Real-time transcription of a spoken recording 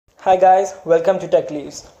Hi guys, welcome to Tech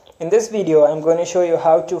Leaves. In this video, I'm going to show you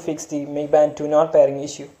how to fix the Mi Band 2 not pairing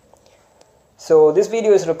issue. So this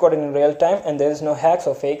video is recorded in real time and there is no hacks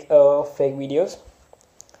or fake videos.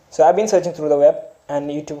 So I've been searching through the web and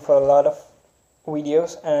YouTube for a lot of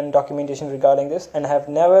videos and documentation regarding this and have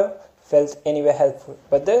never felt anywhere helpful.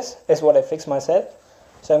 But this is what I fixed myself.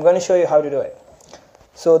 So I'm going to show you how to do it.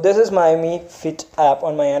 So this is my Mi Fit app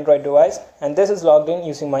on my Android device and this is logged in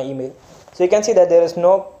using my email. So you can see that there is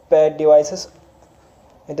no paired devices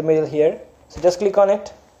in the middle here. So just click on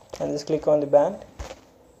it and just click on the band.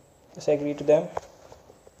 Just agree to them.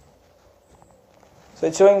 So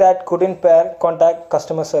it's showing that couldn't pair, contact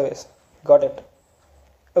customer service. Got it.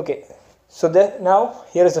 Okay. So now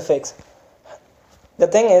here is the fix. The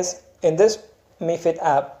thing is, in this Mi Fit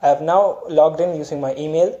app, I have now logged in using my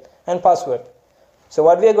email and password. So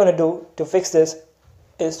what we are going to do to fix this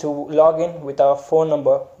is to log in with our phone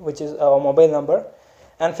number, which is our mobile number,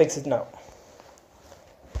 and fix it now.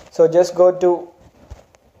 So just go to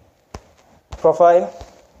profile,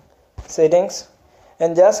 settings,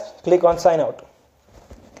 and just click on sign out.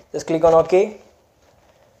 Just click on OK.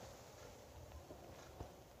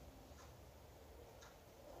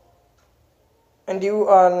 And you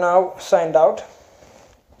are now signed out.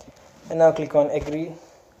 And now click on agree.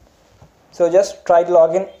 So just try to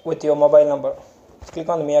log in with your mobile number. Just click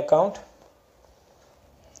on the Mi account.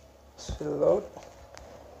 So load.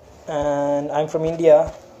 And I'm from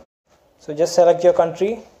India. So just select your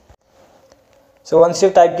country. So once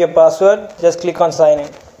you've typed your password, just click on sign in.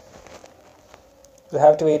 You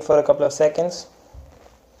have to wait for a couple of seconds.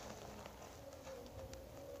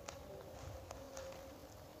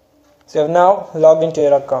 So you have now logged into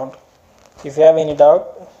your account. If you have any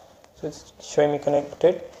doubt, so it's showing me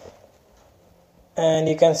connected. And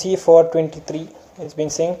you can see 423 it's been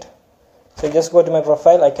synced. So just go to my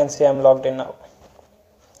profile. I can see I'm logged in now.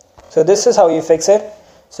 So this is how you fix it.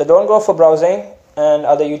 So don't go for browsing and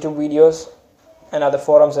other YouTube videos and other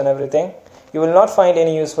forums and everything. You will not find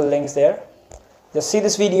any useful links there. Just see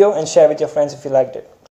this video and share with your friends if you liked it.